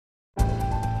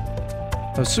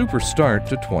A super start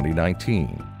to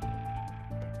 2019.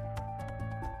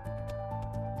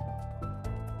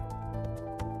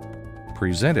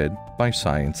 Presented by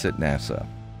Science at NASA.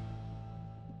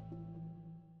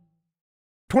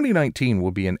 2019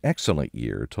 will be an excellent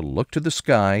year to look to the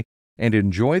sky and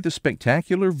enjoy the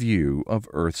spectacular view of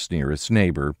Earth's nearest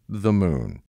neighbor, the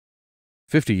Moon.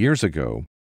 50 years ago,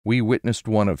 we witnessed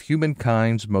one of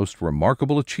humankind's most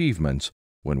remarkable achievements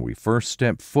when we first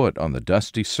stepped foot on the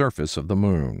dusty surface of the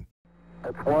Moon.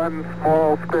 It's one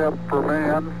small step for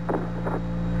man,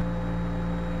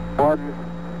 one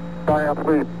giant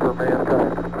leap for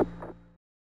mankind.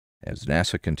 As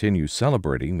NASA continues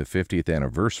celebrating the 50th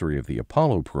anniversary of the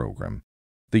Apollo program,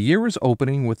 the year is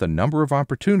opening with a number of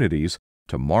opportunities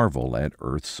to marvel at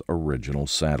Earth's original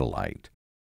satellite.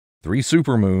 3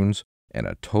 supermoons and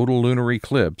a total lunar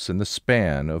eclipse in the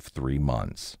span of 3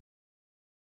 months.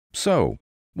 So,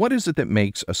 what is it that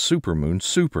makes a supermoon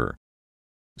super?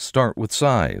 Start with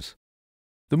size.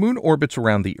 The Moon orbits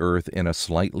around the Earth in a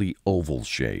slightly oval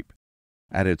shape.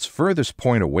 At its furthest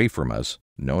point away from us,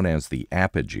 known as the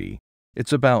Apogee,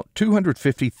 it's about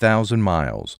 250,000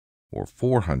 miles, or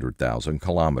 400,000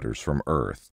 kilometers from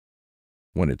Earth.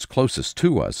 When it's closest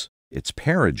to us, its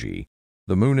Perigee,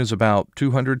 the Moon is about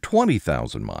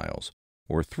 220,000 miles,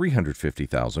 or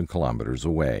 350,000 kilometers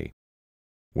away.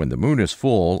 When the Moon is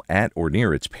full at or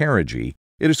near its perigee,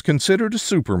 it is considered a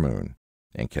supermoon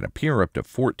and can appear up to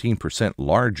 14%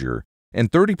 larger and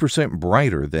 30%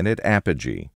 brighter than at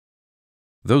apogee.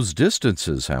 Those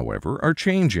distances, however, are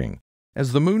changing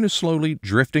as the Moon is slowly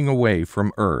drifting away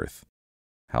from Earth.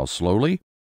 How slowly?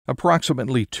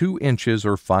 Approximately 2 inches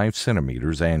or 5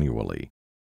 centimeters annually.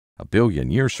 A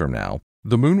billion years from now,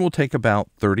 the Moon will take about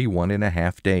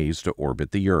 31.5 days to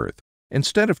orbit the Earth,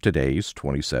 instead of today's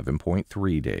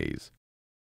 27.3 days.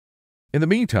 In the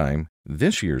meantime,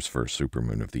 this year's first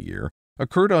supermoon of the year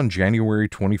occurred on January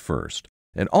 21st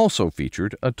and also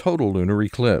featured a total lunar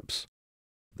eclipse.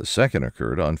 The second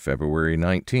occurred on February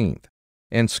 19th,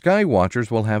 and sky watchers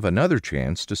will have another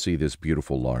chance to see this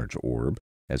beautiful large orb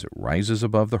as it rises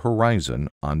above the horizon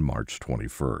on March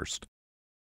 21st.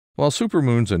 While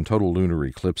supermoons and total lunar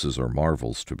eclipses are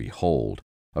marvels to behold,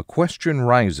 a question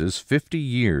rises 50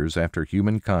 years after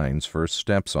humankind's first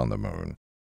steps on the Moon.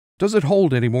 Does it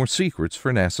hold any more secrets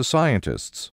for NASA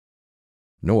scientists?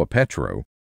 Noah Petro,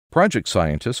 project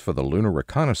scientist for the Lunar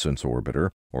Reconnaissance Orbiter,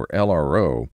 or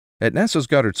LRO, at NASA's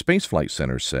Goddard Space Flight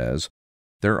Center says,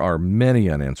 there are many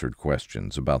unanswered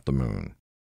questions about the Moon.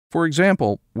 For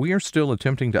example, we are still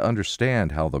attempting to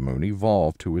understand how the Moon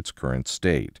evolved to its current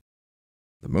state.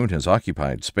 The Moon has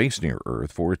occupied space near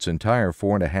Earth for its entire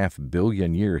 4.5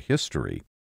 billion year history,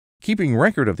 keeping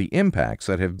record of the impacts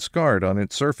that have scarred on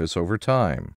its surface over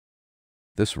time.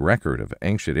 This record of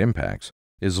ancient impacts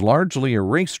is largely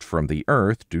erased from the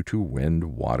Earth due to wind,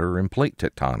 water, and plate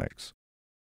tectonics.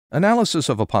 Analysis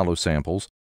of Apollo samples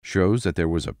shows that there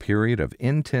was a period of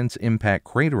intense impact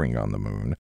cratering on the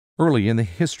Moon early in the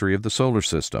history of the solar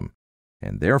system,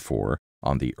 and therefore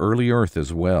on the early Earth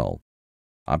as well.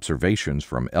 Observations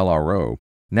from LRO,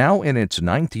 now in its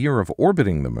 9th year of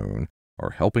orbiting the Moon, are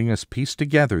helping us piece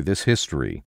together this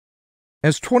history.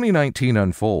 As 2019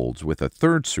 unfolds with a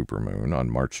third supermoon on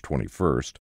March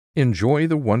 21st, enjoy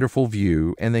the wonderful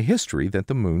view and the history that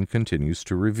the Moon continues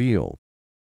to reveal.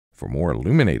 For more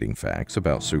illuminating facts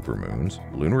about supermoons,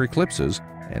 lunar eclipses,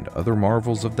 and other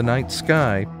marvels of the night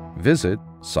sky, visit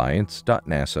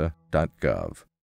science.nasa.gov.